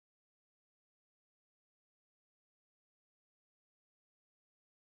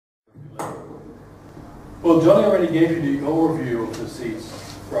Well, Johnny already gave you the overview of the CEEDs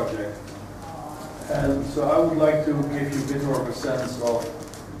project. And so I would like to give you a bit more of a sense of,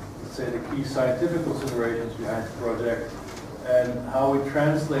 let's say, the key scientific considerations behind the project and how we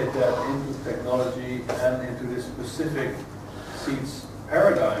translate that into technology and into this specific CEEDs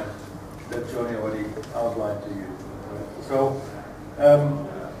paradigm that Johnny already outlined to you. So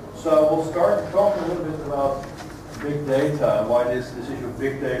we'll start talking a little bit about big data and why this issue of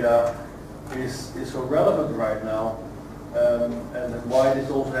big data is so relevant right now, and why this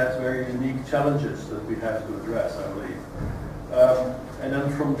also has very unique challenges that we have to address, I believe. And then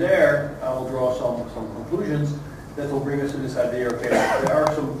from there, I will draw some conclusions that will bring us to this idea, okay, there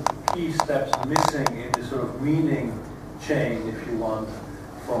are some key steps missing in this sort of meaning chain, if you want,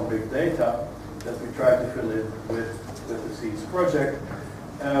 from big data that we try to fill in with the CEEDs project.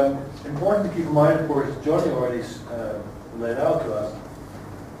 Important to keep in mind, of course, Johnny already laid out to us,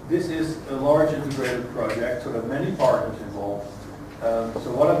 this is a large integrated project, so there are many partners involved.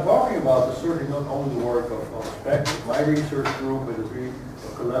 So what I'm talking about is certainly not only the work of SPEC, my research group, it is really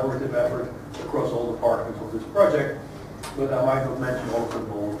a collaborative effort across all the partners of this project, but I might not mention all of them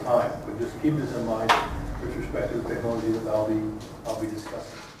all the time. But just keep this in mind with respect to the technology that I'll be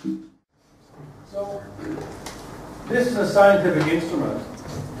discussing. So this is a scientific instrument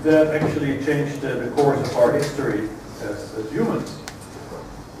that actually changed the course of our history as humans,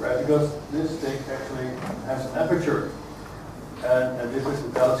 right? Because this thing actually has an aperture, and this is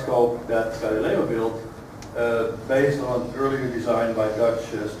the telescope that Galileo built based on an earlier design by Dutch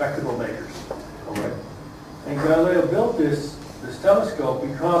spectacle makers. All right. And Galileo built this telescope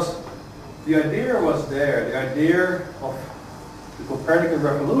because the idea was there, the idea of the Copernican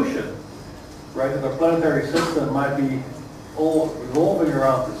revolution, right, that our planetary system might be all revolving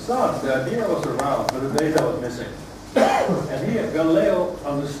around the sun. The idea was around, but the data was missing. And here, Galileo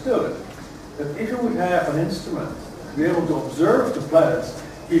understood that if he would have an instrument to be able to observe the planets,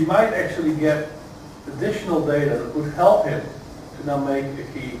 he might actually get additional data that would help him to now make a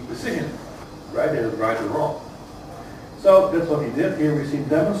key decision, right? Is it right or wrong? So that's what he did. Here we see him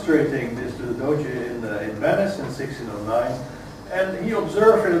demonstrating this to the Doge in Venice in 1609, and he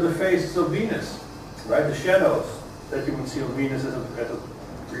observed it in the faces of Venus, right? The shadows that you would see on Venus as it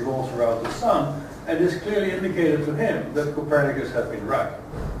revolves around the sun, and this clearly indicated to him that Copernicus had been right.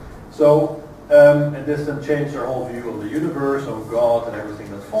 So, and this then changed our whole view of the universe, of God, and everything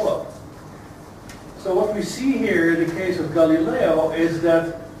that followed. So what we see here in the case of Galileo is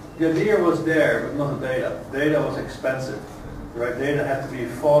that the idea was there, but not the data. Data was expensive, right? Data had to be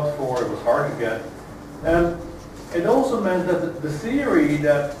fought for, it was hard to get. And it also meant that the theory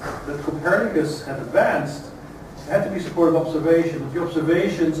that Copernicus had advanced had to be supported by observation, but the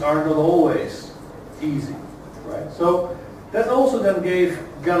observations are not always easy, right? So that also then gave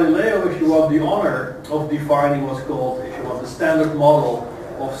Galileo, if you want, the honor of defining what's called, if you want, the standard model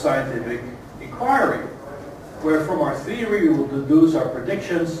of scientific inquiry, where from our theory we will deduce our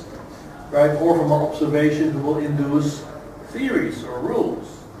predictions, right, or from our observations we will induce theories or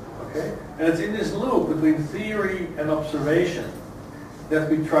rules, okay? And it's in this loop between theory and observation that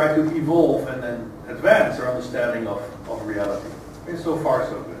we try to evolve and then advance our understanding of reality. Okay, so far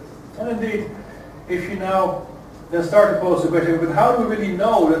so good. And indeed, if you now then start to pose the question, but how do we really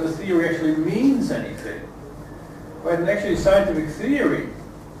know that the theory actually means anything? Right, and actually scientific theory,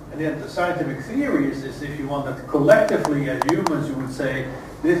 and then the scientific theory is, if you want, that collectively as humans you would say,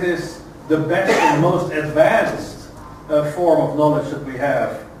 this is the best and most advanced form of knowledge that we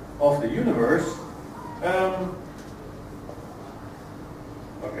have of the universe.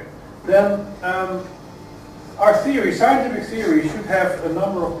 Okay. Then our theory, scientific theory, should have a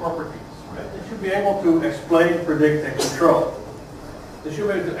number of properties. Right? It should be able to explain, predict, and control. It should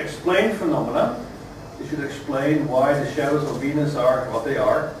be able to explain phenomena. It should explain why the shadows of Venus are what they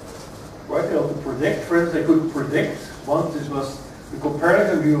are. Right? They ought to predict. For instance, they could predict once this was the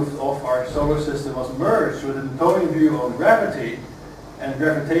Copernican view of our solar system was merged with the Newtonian view on gravity and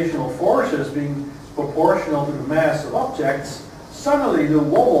gravitational forces being proportional to the mass of objects. Suddenly, the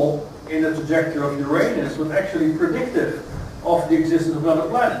wobble in the trajectory of Uranus was actually predictive of the existence of another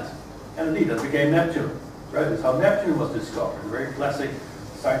planet. And indeed, that became Neptune. Right? That's how Neptune was discovered. A very classic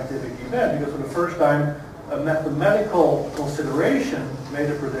scientific event, because for the first time, a mathematical consideration made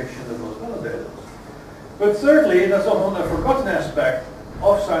a prediction that was validated. But thirdly, that's often a forgotten aspect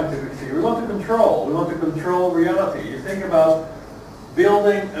of scientific theory. We want to control. We want to control reality. You think about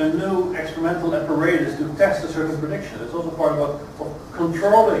building a new experimental apparatus to test a certain prediction. It's also part of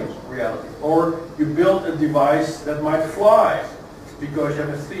controlling reality. Or you build a device that might fly because you have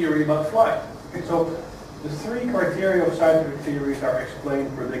a theory about flight. Okay, so the three criteria of scientific theories are explain,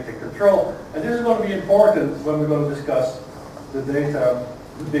 predict, and control. And this is going to be important when we're going to discuss the data,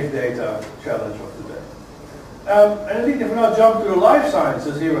 the big data challenge of today. And indeed, if we now jump to the life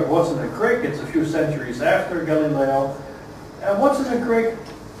sciences here at Watson and Crick, it's a few centuries after Galileo. And Watson and Crick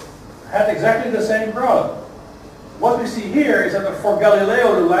had exactly the same problem. What we see here is that for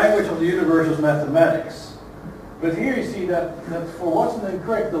Galileo, the language of the universe was mathematics. But here you see that for Watson and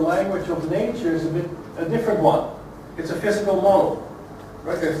Crick, the language of nature is a different one. It's a physical model.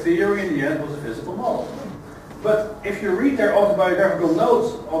 Right? Their theory in the end was a physical model. But if you read their autobiographical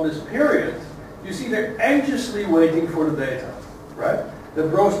notes on this period, you see they're anxiously waiting for the data, right? That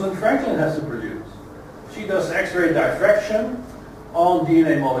Rosalind Franklin has to produce. She does X-ray diffraction on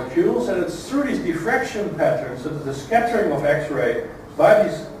DNA molecules, and it's through these diffraction patterns, so that the scattering of X-ray by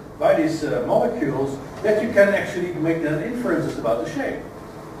these molecules, that you can actually make then inferences about the shape.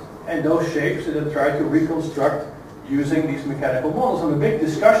 And those shapes you then try to reconstruct using these mechanical models. And the big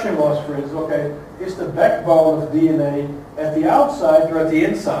discussion was, for instance, okay, is the backbone of DNA at the outside or at the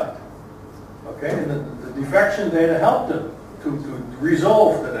inside? Okay, and the diffraction data helped them to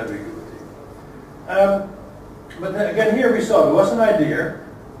resolve that ambiguity. But then again, here we saw there was an idea,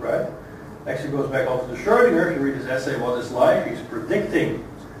 right? Actually goes back also to Schrödinger. If you read his essay, What is Life? He's predicting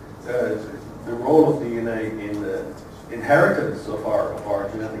the role of DNA in the inheritance of our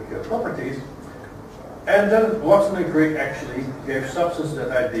genetic properties. And then Watson and Crick actually gave substance to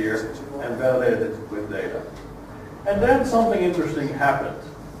that idea and validated it with data. And then something interesting happened.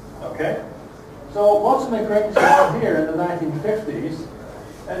 Okay? So Watson and Crick is now here in the 1950s.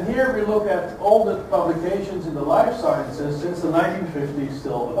 And here we look at all the publications in the life sciences since the 1950s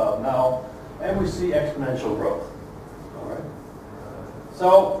till about now. And we see exponential growth. All right?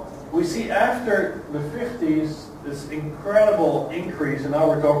 So we see after the 50s this incredible increase, and now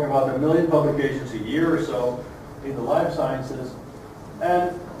we're talking about 1 million publications a year or so in the life sciences.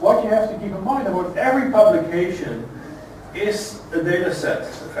 And what you have to keep in mind about every publication is a data set,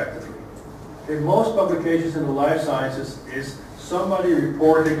 effectively. Okay, most publications in the life sciences is somebody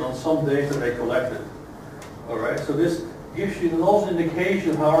reporting on some data they collected. All right, so this gives you an also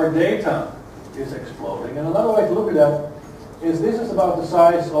indication of how our data is exploding. And another way to look at that is this is about the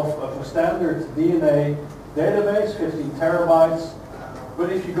size of a standard DNA database, 15 terabytes.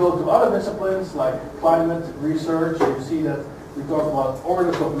 But if you go to other disciplines like climate research, you see that we talk about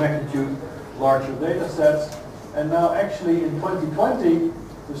orders of magnitude larger data sets. And now actually in 2020,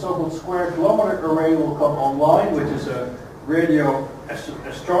 the so-called square kilometer array will come online, which is a radio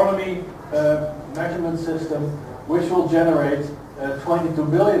astronomy measurement system, which will generate 22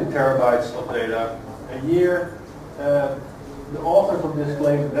 billion terabytes of data a year. The authors of this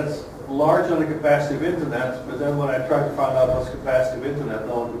claim that's larger than the capacity of internet, but then when I tried to find out what's the capacity of internet,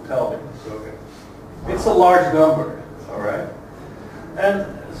 no one would tell me. So, okay. It's a large number, all right? And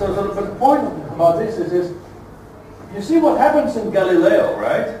so but the point about this is you see what happens in Galileo,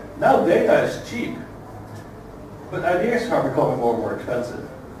 right? Now data is cheap, but ideas are becoming more and more expensive.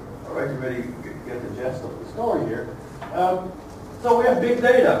 All right, you really get the gist of the story here. So we have big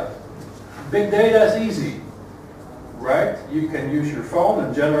data. Big data is easy. Right? You can use your phone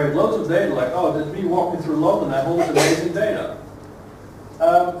and generate loads of data, like, oh, that's me walking through London, I have all this amazing data.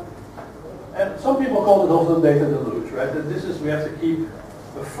 And some people call it also data deluge, right? That this is, we have to keep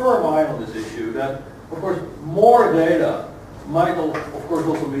a firm eye on this issue, that, of course, more data might, of course,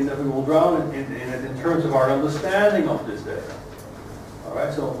 also mean that we will drown in it in terms of our understanding of this data. All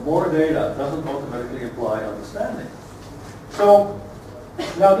right? So more data doesn't automatically imply understanding. So,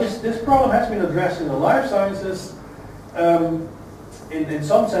 now this problem has been addressed in the life sciences, in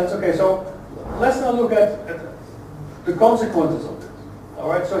some sense. Okay, so let's now look at the consequences of this. All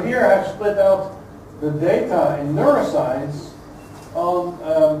right, so here I have split out the data in neuroscience on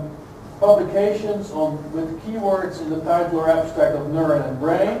publications with keywords in the title or abstract of neuron and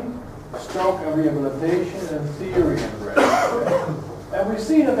brain, stroke and rehabilitation, and theory and brain. Okay? And we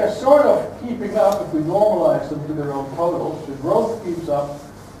see that they're sort of keeping up if we normalize them to their own totals. The growth keeps up,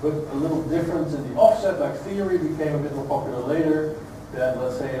 but a little difference in the offset, like theory became a bit more popular later than,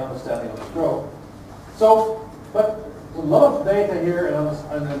 let's say, understanding of stroke. So, but a lot of data here and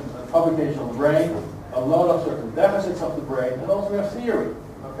a publication on the brain, a lot of certain deficits of the brain, and also we have theory,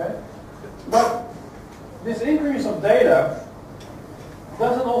 okay? But this increase of data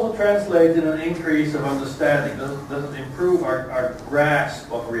doesn't also translate in an increase of understanding, doesn't improve our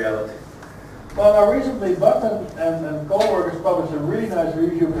grasp of reality. Well, now recently, Button and co-workers published a really nice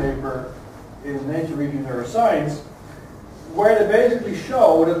review paper in Nature Review Neuroscience, where they basically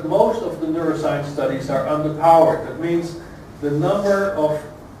show that most of the neuroscience studies are underpowered. That means the number of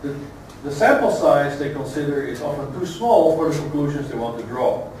the the sample size they consider is often too small for the conclusions they want to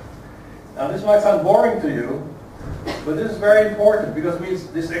draw. Now this might sound boring to you, but this is very important because it means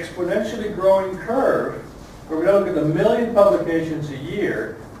this exponentially growing curve, where we look at 1 million publications a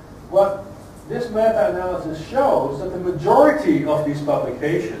year, what this meta-analysis shows that the majority of these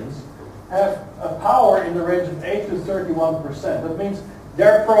publications have a power in the range of 8 to 31%. That means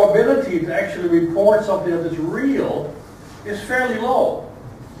their probability to actually report something that is real is fairly low.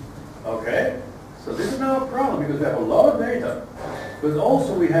 Okay? So this is now a problem because we have a lot of data, but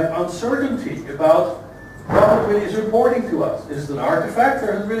also we have uncertainty about what it really is reporting to us. Is it an artifact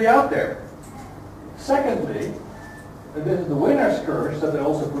or is it really out there? Secondly, and this is the winner's curse that they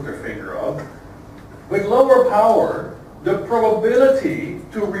also put their finger on, with lower power, the probability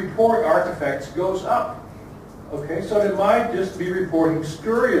to report artifacts goes up. Okay, so they might just be reporting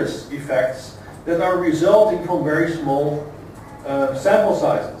spurious effects that are resulting from very small sample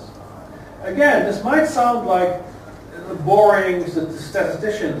sizes. Again, this might sound like the boring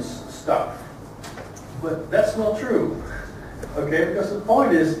statisticians stuff, but that's not true. Okay, because the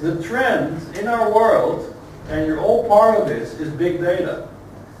point is, the trend in our world, and you're all part of this, is big data.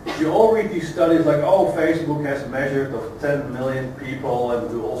 You all read these studies like, oh, Facebook has measured of 10 million people and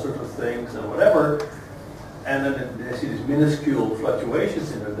do all sorts of things and whatever, and then they see these minuscule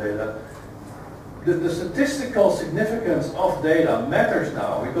fluctuations in their data. The statistical significance of data matters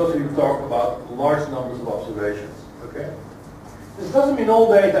now because we talk about large numbers of observations. Okay? This doesn't mean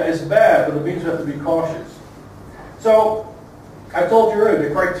all data is bad, but it means we have to be cautious. So, I told you earlier,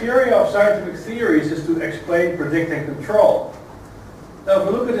 the criteria of scientific theories is to explain, predict, and control. Now, if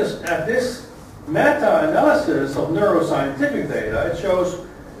we look at this meta-analysis of neuroscientific data, it shows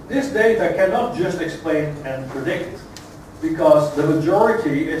this data cannot just explain and predict, because the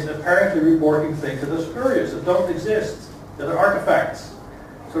majority is apparently reporting things that are spurious, that don't exist, that are artifacts.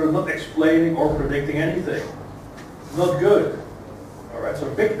 So they're not explaining or predicting anything. Not good. Alright, so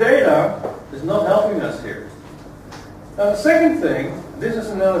big data is not helping us here. Now the second thing, this is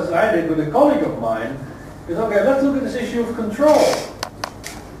an analysis I did with a colleague of mine, is okay, let's look at this issue of control.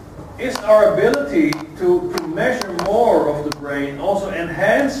 Is our ability to measure more of the brain also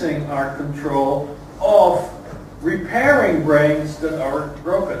enhancing our control of repairing brains that are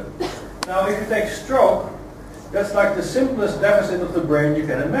broken? Now if you take stroke, that's like the simplest deficit of the brain you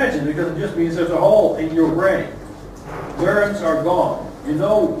can imagine, because it just means there's a hole in your brain. Neurons are gone. You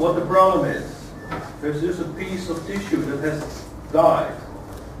know what the problem is. There's just a piece of tissue that has died,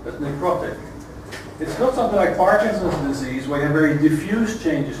 that's necrotic. It's not something like Parkinson's disease, where you have very diffuse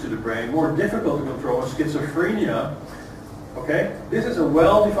changes to the brain, more difficult to control, schizophrenia. Okay? This is a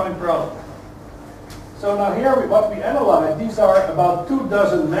well-defined problem. So now here, what we analyze, these are about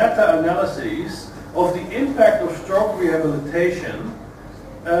 24 meta-analyses of the impact of stroke rehabilitation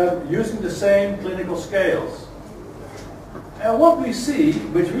using the same clinical scales. And what we see,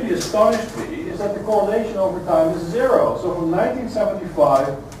 which really astonished me, is that the correlation over time is 0. So from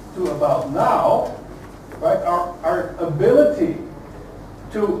 1975 to about now, right, our ability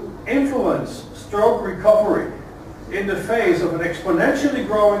to influence stroke recovery in the face of an exponentially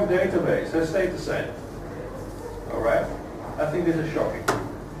growing database has stayed the same. All right? I think this is shocking.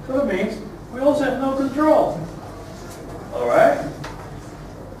 So that means we also have no control. All right?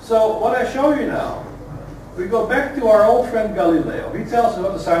 So what I show you now, we go back to our old friend Galileo. He tells us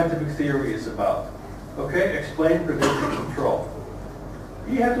what the scientific theory is about. Okay? Explain, predict, and control.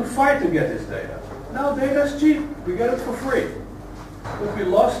 He had to fight to get this data. Now data is cheap. We get it for free. But we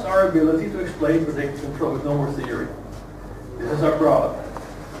lost our ability to explain, predict, and control with no more theory. This is our problem.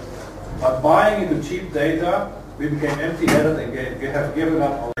 By buying into cheap data, we became empty-headed and have given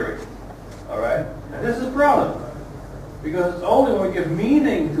up on theory. Alright? And this is a problem. Because it's only when we give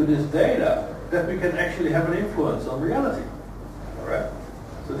meaning to this data that we can actually have an influence on reality. Alright?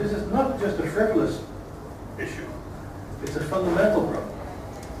 So this is not just a frivolous issue. It's a fundamental problem.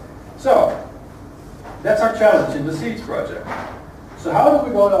 So, that's our challenge in the CEEDs project. So how do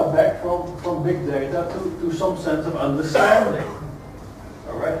we go now back from big data to some sense of understanding?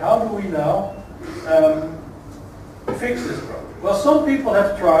 Alright, how do we now fix this problem? Well, some people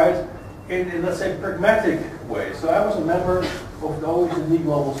have tried in let's say, pragmatic ways. So I was a member of the OECD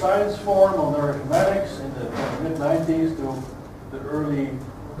Global Science Forum on neuroinformatics in the mid-90s to the early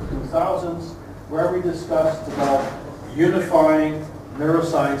 2000s, where we discussed about unifying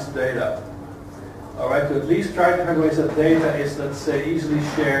neuroscience data. All right, to at least try to find ways that data is, let's say, easily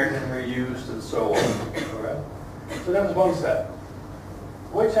shared and reused and so on. All right, so that was one step,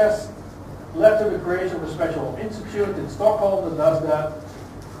 which has led to the creation of a special institute in Stockholm that does that.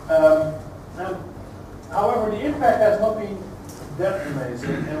 However, the impact has not been that amazing.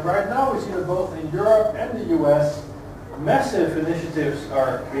 And right now we see that both in Europe and the US, massive initiatives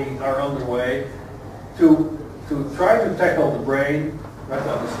are underway to try to tackle the brain, right,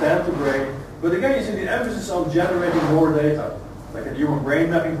 to understand the brain. But again, you see the emphasis on generating more data. Like a human brain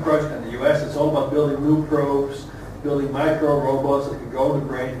mapping project in the US, it's all about building new probes, building micro robots that can go in the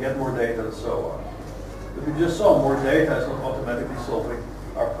brain, get more data, and so on. But we just saw more data is not automatically solving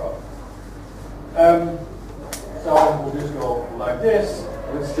our problem. So we'll just go like this,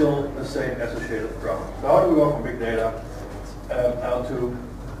 but still the same associated problem. So how do we go from big data now to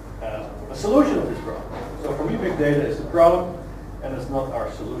a solution of this problem? So for me, big data is the problem, and it's not our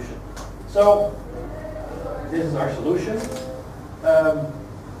solution. So this is our solution.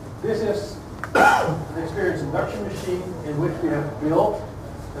 This is an experience induction machine in which we have built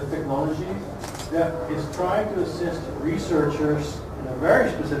a technology that is trying to assist researchers in a very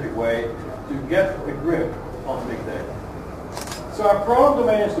specific way to get a grip on big data. So our problem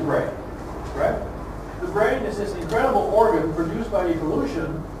domain is the brain, right? The brain is this incredible organ produced by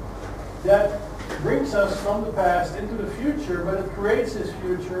evolution that brings us from the past into the future, but it creates this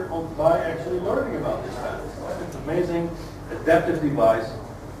future by actually learning about this past. It's an amazing adaptive device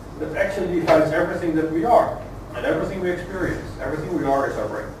that actually defines everything that we are and everything we experience. Everything we are is our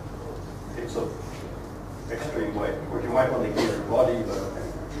brain. In some extreme way. Of course, you might want to give your body, but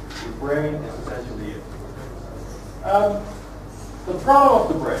the brain is essentially it. The problem of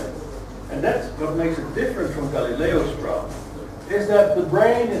the brain, and that's what makes it different from Galileo's problem, is that the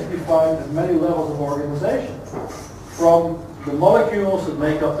brain is defined at many levels of organization. From the molecules that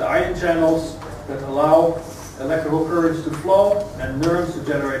make up the ion channels that allow electrical currents to flow and neurons to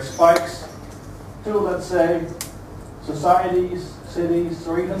generate spikes, to, let's say, societies, cities,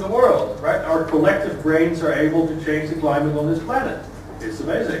 or even the world, right? Our collective brains are able to change the climate on this planet. It's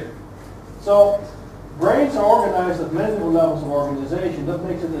amazing. So, brains are organized at many different levels of organization. That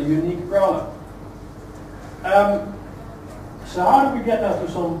makes it a unique problem. So how do we get now to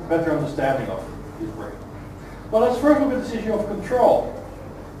some better understanding of these brains? Well, let's first look at this issue of control.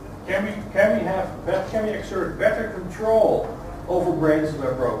 Can we exert better control over brains that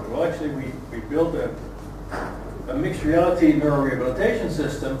are broken? Well, actually, we built a mixed reality neurorehabilitation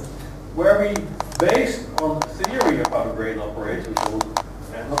system where we, based on theory of how the brain operates, which we'll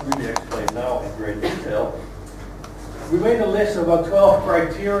not really explain now in great detail, we made a list of about 12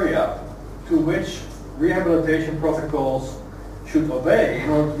 criteria to which rehabilitation protocols should obey in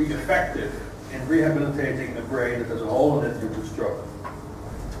order to be effective in rehabilitating a brain that has a hole in it due to stroke.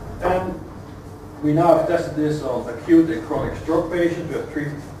 And we now have tested this on acute and chronic stroke patients. We have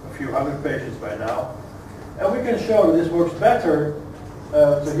treated a few hundred patients by now. And we can show that this works better.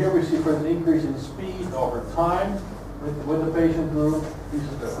 So here we see for an increase in speed over time with the patient group. These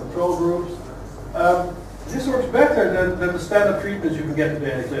are the control groups. This works better than the standard treatments you can get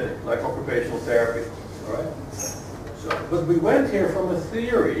today in the clinic, like occupational therapy. All right? But we went here from a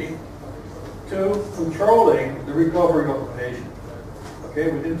theory to controlling the recovery of the patient. Okay,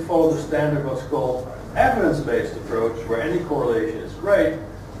 we didn't follow the standard what's called evidence-based approach, where any correlation is great.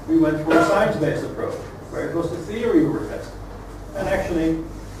 We went for a science-based approach, where it was the theory we were testing. And actually,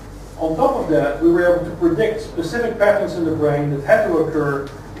 on top of that, we were able to predict specific patterns in the brain that had to occur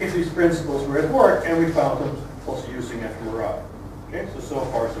if these principles were at work, and we found them also using fMRI. Okay, so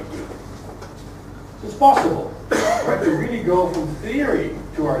far so good. So it's possible, right, to really go from theory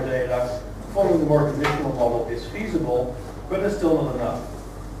to our data. Following the more traditional model is feasible, but it's still not enough.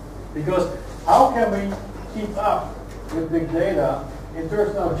 Because how can we keep up with big data in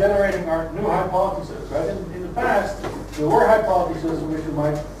terms of generating our new hypotheses, right? In the past, there were hypotheses in which we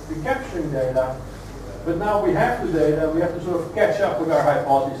might be capturing data, but now we have the data, we have to sort of catch up with our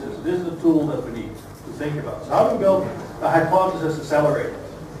hypothesis. This is the tool that we need to think about. So how do we build a hypothesis accelerator?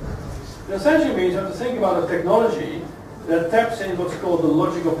 It essentially means you have to think about a technology that taps in what's called the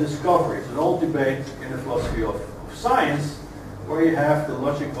logic of discovery. It's an old debate in the philosophy of science, where you have the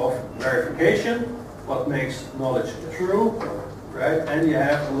logic of verification, what makes knowledge true, right? And you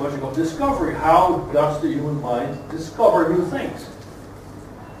have the logic of discovery. How does the human mind discover new things?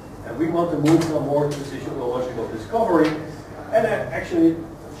 And we want to move now more to this issue of the logic of discovery. And actually,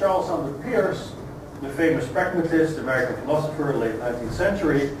 Charles Sanders Peirce, the famous pragmatist, American philosopher, late 19th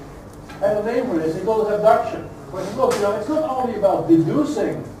century, had a name for this. He called it abduction. But look, it's not only about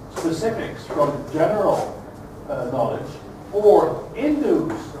deducing specifics from general knowledge or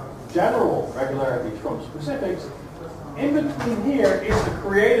induce general regularities from specifics. In between here is the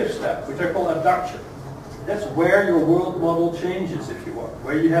creative step, which I call abduction. That's where your world model changes, if you want,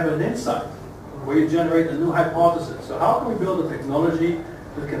 where you have an insight, where you generate a new hypothesis. So how can we build a technology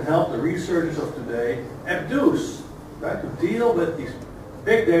that can help the researchers of today abduce right? To deal with these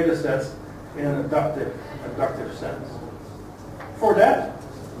big data sets in an abductive sense. For that,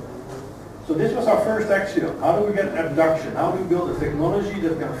 so this was our first axiom. How do we get abduction? How do we build a technology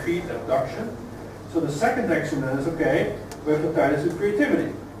that can feed abduction? So the second axiom then is, okay, we have to tie this to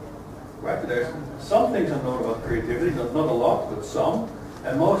creativity. Right? There's some things I know about creativity, not a lot, but some.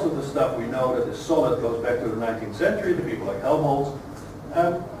 And most of the stuff we know that is solid goes back to the 19th century, the people like Helmholtz,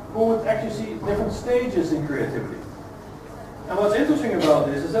 who would actually see different stages in creativity. And what's interesting about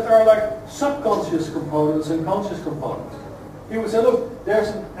this is that there are like subconscious components and conscious components. He would say, look, there's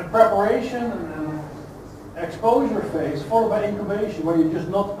a preparation and an exposure phase followed by incubation where you're just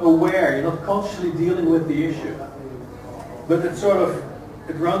not aware, you're not consciously dealing with the issue. But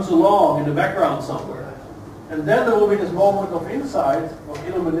it runs along in the background somewhere. And then there will be this moment of insight, of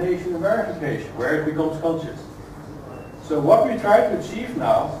illumination and verification, where it becomes conscious. So what we try to achieve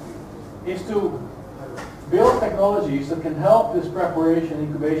now is to build technologies that can help this preparation and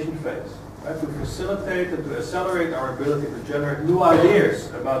incubation phase, right? To facilitate and to accelerate our ability to generate new ideas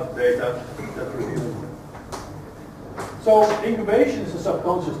about the data that we're dealing with. So incubation is a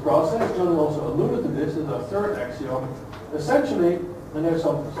subconscious process. John also alluded to this in our third axiom. Essentially, and there's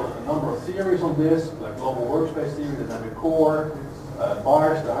a number of theories on this, like global workspace theory, dynamic core,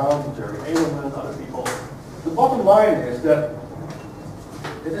 Bars, de Haan, Jerry Adelman, other people. The bottom line is that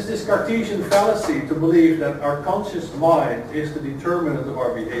it is this Cartesian fallacy to believe that our conscious mind is the determinant of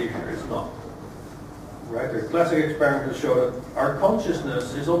our behavior. It's not. Right? The classic experiments show that our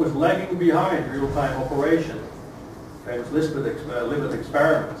consciousness is always lagging behind real-time operation. Famous Lisbeth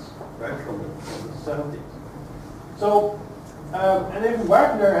experiments, right, from the 70s. So, and even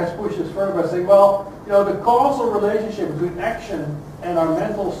Wagner has pushed this further by saying, well, you know, the causal relationship between action and our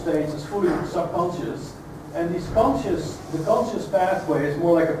mental states is fully subconscious, and the conscious pathway is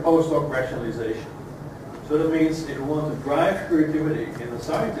more like a post hoc rationalization. So that means if we want to drive creativity in a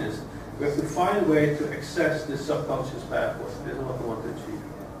scientist, we have to find a way to access this subconscious pathway. This is what we want to achieve.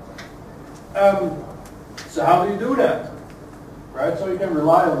 So how do you do that? Right? So you can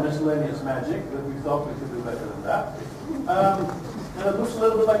rely on miscellaneous magic, but we thought we could do better than that. And it looks a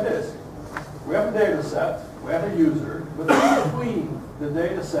little bit like this. We have a data set, we have a user, but in between the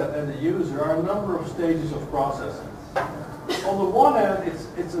data set and the user are a number of stages of processing. On the one hand,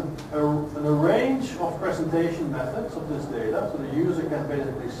 it's a range of presentation methods of this data, so the user can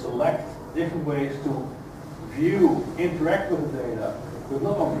basically select different ways to view, interact with the data, but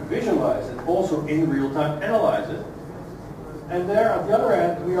not only visualize it, also in real time analyze it. And there, on the other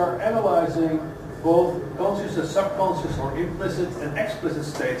hand, we are analyzing both conscious and subconscious or implicit and explicit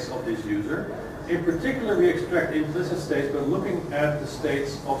states of this user. In particular, we extract implicit states by looking at the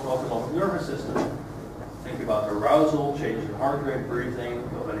states of the autonomic nervous system. Think about arousal, change in heart rate, breathing,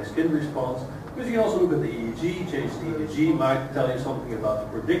 of any skin response. But you can also look at the EEG, change the EEG might tell you something about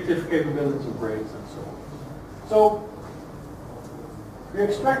the predictive capabilities of brains and so on. So, we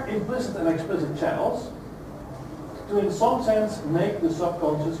extract implicit and explicit channels to, in some sense, make the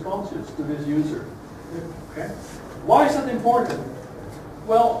subconscious conscious to this user. Okay? Why is that important?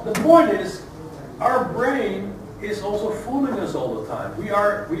 Well, the point is, our brain is also fooling us all the time. We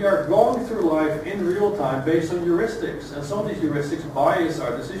are going through life in real time based on heuristics, and some of these heuristics bias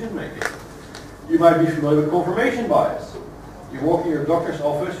our decision making. You might be familiar with confirmation bias. You walk in your doctor's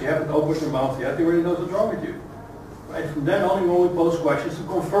office, you haven't opened your mouth yet, he already knows what's wrong with you. Right? From then on, we only pose questions to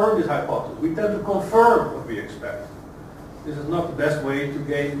confirm this hypothesis. We tend to confirm what we expect. This is not the best way to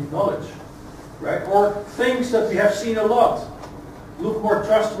gain knowledge. Right? Or things that we have seen a lot look more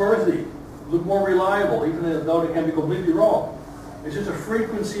trustworthy, look more reliable, even though they can be completely wrong. It's just a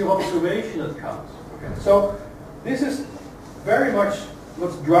frequency of observation that counts. Okay? So this is very much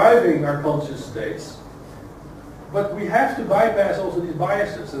what's driving our conscious states. But we have to bypass also these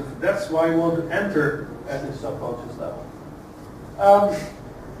biases, and that's why we want to enter at this subconscious level.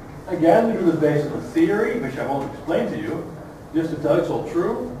 Again, we do this based on a theory, which I won't explain to you, just to tell you it's all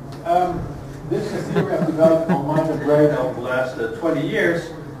true. This is a theory I've developed on mind and brain over the last 20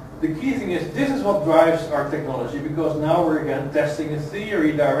 years. The key thing is, this is what drives our technology, because now we're again testing a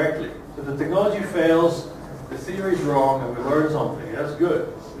theory directly. So if the technology fails, the theory is wrong, and we learn something. That's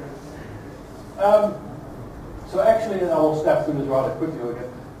good. So actually, and I will step through this rather quickly again,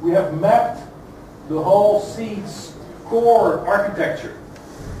 we have mapped the whole CEEDs core architecture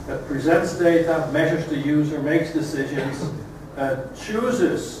that presents data, measures the user, makes decisions,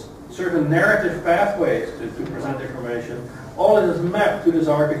 chooses certain narrative pathways to present information. All of it is mapped to this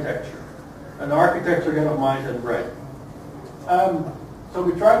architecture, an architecture again of mind and brain. So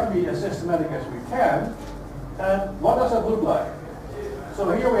we try to be as systematic as we can. And what does that look like?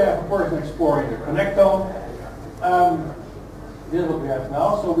 So here we have a person exploring the connectome. This is what we have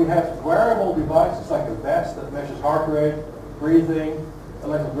now. So we have wearable devices like a vest that measures heart rate, breathing,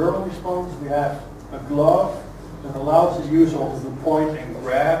 electrodermal response. We have a glove that allows the user to point and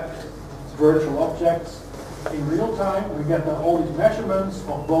grab virtual objects. In real time, we get now all these measurements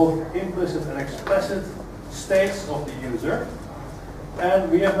of both implicit and explicit states of the user.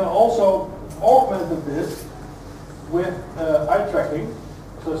 And we have now also augmented this with eye tracking.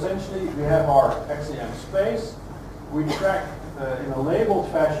 So essentially, we have our XEM space. We track in a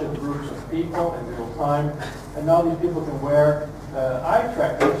labeled fashion groups of people in real time. And now these people can wear eye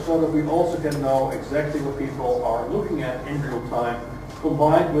trackers so that we also can know exactly what people are looking at in real time,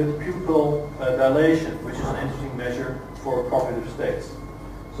 combined with pupil dilation, which is an interesting measure for cognitive states.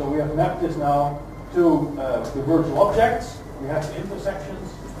 So we have mapped this now to the virtual objects. We have the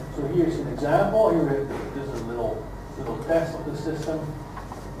intersections. So here's an example. Here, this is a little test of the system.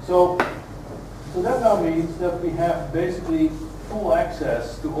 So that now means that we have basically full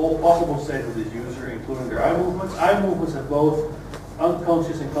access to all possible states of this user, including their eye movements. Eye movements have both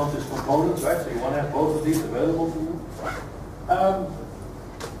unconscious and conscious components, right? So you want to have both of these available to you.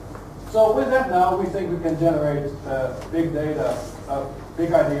 So with that now, we think we can generate big data,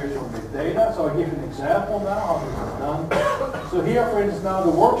 big ideas from big data. So I'll give you an example now how this is done. So here, for instance, now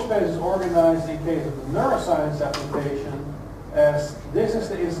the workspace is organized in case of the neuroscience application as this is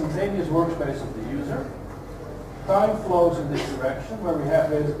the instantaneous workspace of the user. Time flows in this direction where we have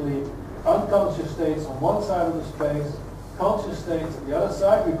basically unconscious states on one side of the space, conscious states on the other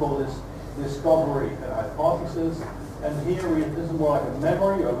side. We call this discovery and hypothesis. And here this is more like a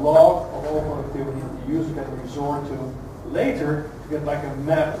memory, a log of all productivity that the user can resort to later to get like a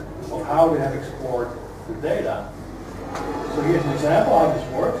map of how they have explored the data. So here's an example how this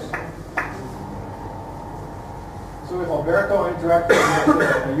works. So with Alberto interacting with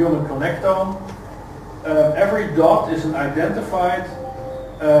a human connectome, every dot is an identified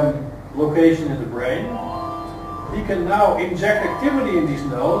location in the brain. He can now inject activity in these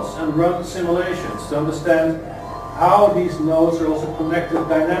nodes and run simulations to understand how these nodes are also connected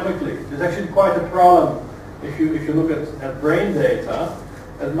dynamically. There's actually quite a problem if you look at brain data.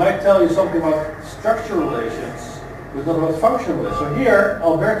 It might tell you something about structural relations, but not about functional relations. So here,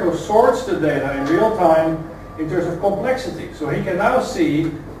 Alberto sorts the data in real time in terms of complexity. So he can now see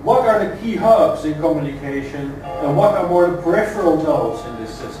what are the key hubs in communication and what are more the peripheral nodes in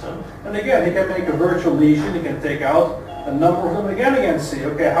this system. And again, he can make a virtual lesion, he can take out a number of them again see,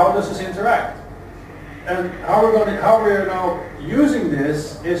 okay, how does this interact? And how we're now using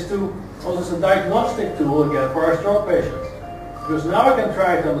this is to also as a diagnostic tool again for our stroke patients. Because now I can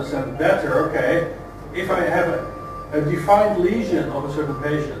try to understand better, okay, if I have a defined lesion of a certain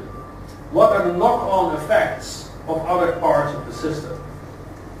patient, what are the knock-on effects of other parts of the system?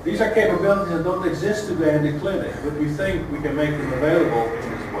 These are capabilities that don't exist today in the clinic, but we think we can make them available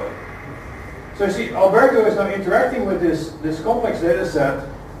in this way. So you see, Alberto is now interacting with this complex data set.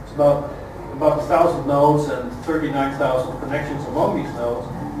 It's about 1,000 nodes and 39,000 connections among these nodes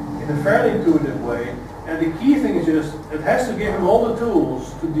in a fairly intuitive way. And the key thing is just, it has to give him all the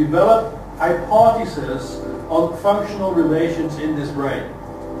tools to develop hypotheses on functional relations in this brain.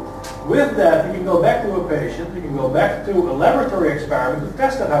 With that, he can go back to a patient, he can go back to a laboratory experiment to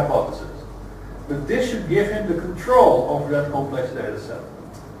test that hypothesis. But this should give him the control over that complex data set.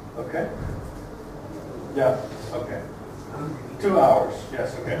 Okay? Yeah, okay. 2 hours,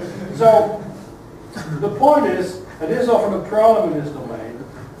 yes, okay. So, the point is, and this is often a problem in this domain,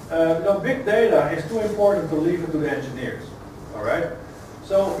 big data is too important to leave it to the engineers, all right?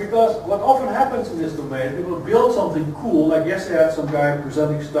 So, because what often happens in this domain, people build something cool, like yesterday I had some guy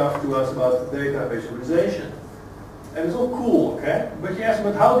presenting stuff to us about data visualization. And it's all cool, okay? But you ask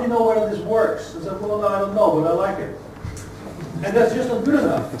him, but how do you know whether this works? I said, well, no, I don't know, but I like it. And that's just not good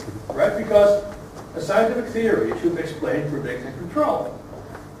enough, right? Because a scientific theory should explain, predict, and control.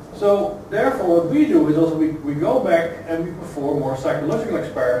 So, therefore, what we do is also we go back and we perform more psychological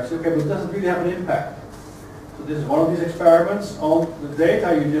experiments. Okay, but does it really have an impact? So this is one of these experiments on the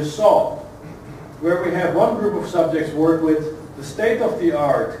data you just saw, where we have one group of subjects work with the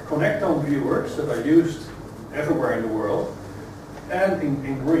state-of-the-art connectome viewers that are used everywhere in the world, and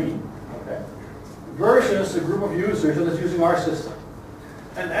in green, okay, versus a group of users that is using our system.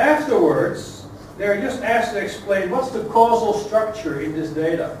 And afterwards, they're just asked to explain what's the causal structure in this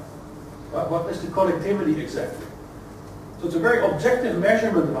data. What is the connectivity exactly? So it's a very objective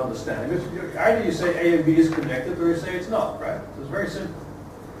measurement of understanding. Either you say A and B is connected or you say it's not, right? So it's very simple.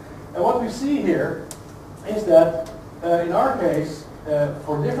 And what we see here is that in our case,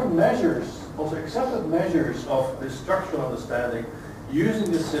 for different measures, also accepted measures of this structural understanding, using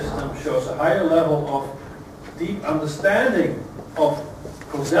this system shows a higher level of deep understanding of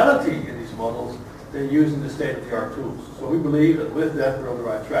causality in these models than using the state-of-the-art tools. So we believe that with that we're on the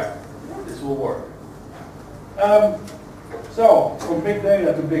right track. This will work. So, from big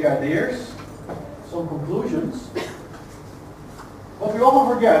data to big ideas, some conclusions. What we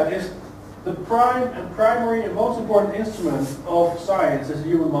often forget is the primary and most important instrument of science is the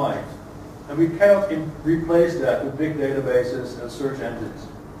human mind. And we cannot replace that with big databases and search engines.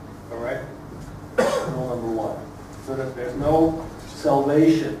 All right? Rule number one. So that there's no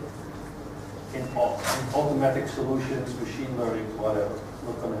salvation in automatic solutions, machine learning, whatever. It's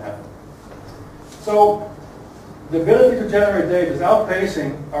not going to happen. So the ability to generate data is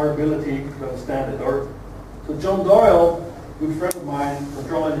outpacing our ability to understand it. So John Doyle, a good friend of mine,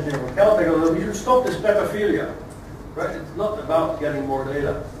 control engineer from Caltech, we should stop this pedophilia. Right? It's not about getting more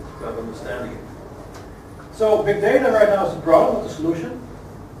data, it's about understanding it. So big data right now is the problem, not the solution.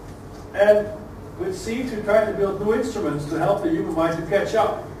 And with CEEDs, we try to build new instruments to help the human mind to catch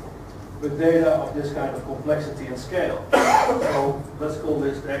up with data of this kind of complexity and scale. So let's call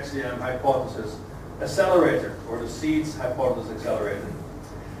this the XCM hypothesis accelerator, or the CEEDs hypothesis accelerator.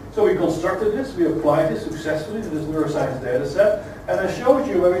 So we constructed this, we applied this successfully to this neuroscience data set, and I showed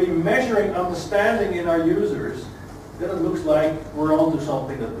you by really measuring understanding in our users that it looks like we're onto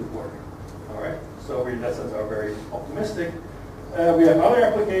something that could work. All right, so we in that sense are very optimistic. We have other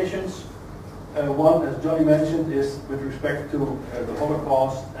applications. One, as Johnny mentioned, is with respect to the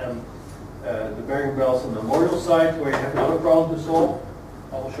Holocaust and the Burying Bells and Memorial Site, where you have another problem to solve.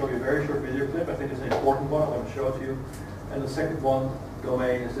 I will show you a very short video clip. I think it's an important one. I want to show it to you. And the second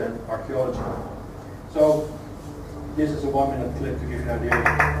domain is then archaeology. So this is a 1-minute clip to give you an idea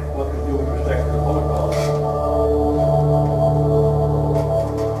of what we do with respect to the Holocaust.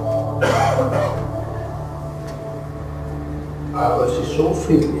 Aber es ist so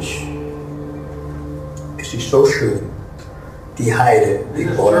friedlich. Es ist so schön. Die Heide, die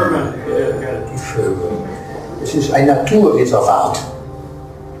Bäume, die Vögel. Es ist ein Naturreservat.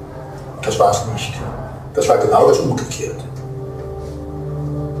 Das war es nicht. Das war genau das Umgekehrte.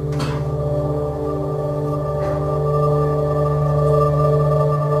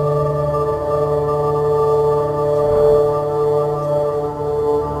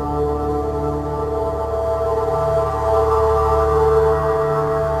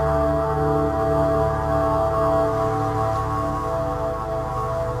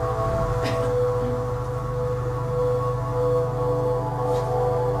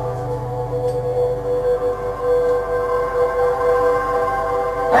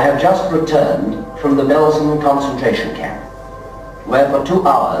 Just returned from the Belsen concentration camp, where for 2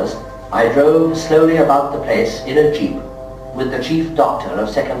 hours I drove slowly about the place in a jeep with the chief doctor of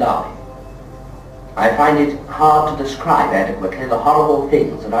Second Army. I find it hard to describe adequately the horrible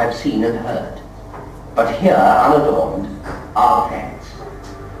things that I've seen and heard, but here, unadorned, are the facts.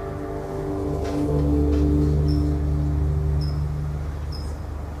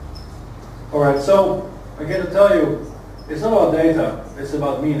 All right, so again to tell you, it's not about data, it's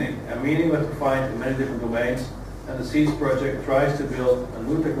about meaning. And meaning we have to find in many different domains. And the CEEDs project tries to build a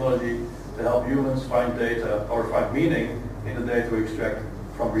new technology to help humans find data or find meaning in the data we extract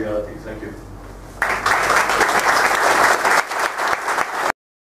from reality. Thank you.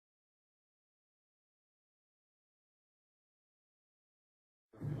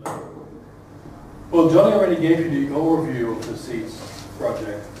 Well, Johnny already gave you the overview of the CEEDs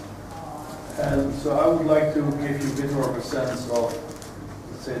project. And so I would like to give you a bit more of a sense of,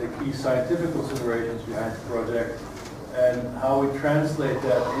 let's say, the key scientific considerations behind the project and how we translate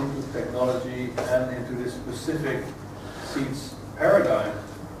that into technology and into this specific CEEDs paradigm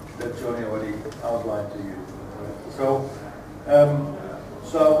that Johnny already outlined to you. So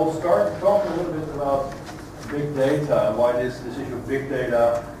we'll start talking a little bit about big data and why this issue of big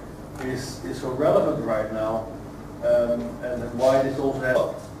data is so relevant right now, and why this also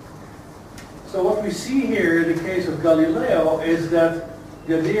has. So what we see here in the case of Galileo is that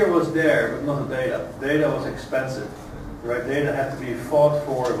the idea was there, but not the data. Data was expensive, right? Data had to be fought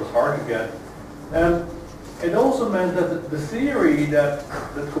for, it was hard to get. And it also meant that the theory that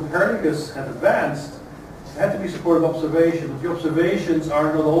Copernicus had advanced had to be supported by observation, but the observations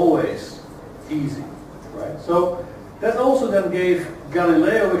are not always easy, right? So that also then gave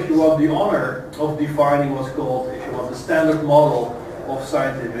Galileo, if you want, the honor of defining what's called, if you want, the standard model of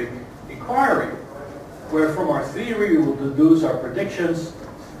scientific inquiry, where from our theory we will deduce our predictions,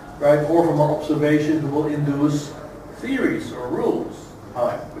 right, or from our observations we will induce theories or rules.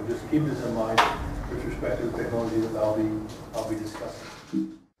 But just keep this in mind with respect to the technology that I'll be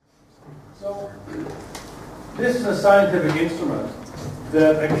discussing. So this is a scientific instrument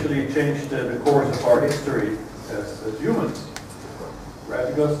that actually changed the course of our history as humans, right?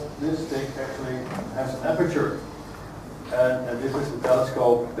 Because this thing actually has an aperture, and this is the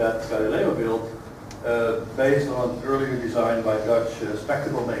telescope that Galileo built, based on an earlier design by Dutch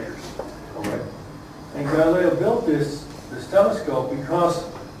spectacle makers. All right, and Galileo built this telescope because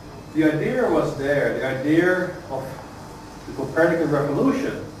the idea was there, the idea of the Copernican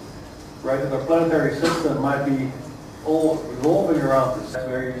revolution, right? That our planetary system might be all revolving around this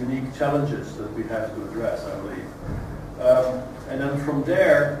very unique challenges that we have to address, I believe. And then from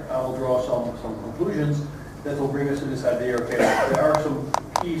there, I will draw some conclusions that will bring us to this idea, okay, there are some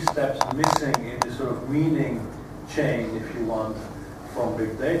key steps missing in this sort of meaning chain, if you want, from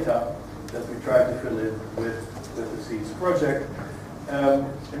big data that we try to fill in with the CEEDs project.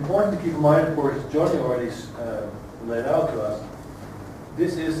 Important to keep in mind, of course, Johnny already laid out to us,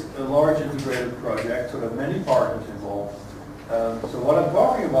 this is a large integrated project, so there are many partners involved. So what I'm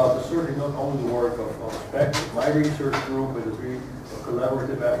talking about is certainly not only the work of SPEC, my research group, it is really a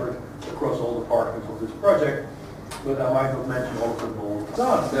collaborative effort across all departments of this project, but I might not mention all of them all the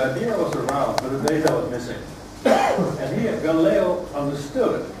time. The idea was around, but the data was missing. And here, Galileo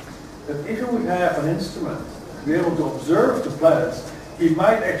understood that if he would have an instrument to be able to observe the planets, he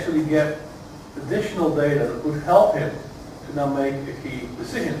might actually get additional data that would help him to now make a key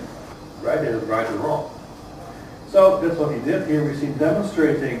decision, right? Is it right or wrong? So that's what he did. Here we see him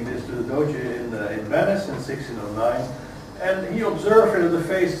demonstrating this to the Doge in Venice in 1609, and he observed it in the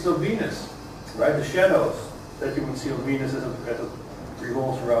faces of Venus, right? The shadows that you would see on Venus as it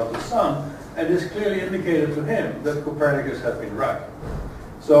revolves around the sun, and this clearly indicated to him that Copernicus had been right.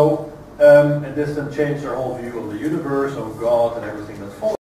 So, and this then changed our whole view of the universe, of God, and everything that followed.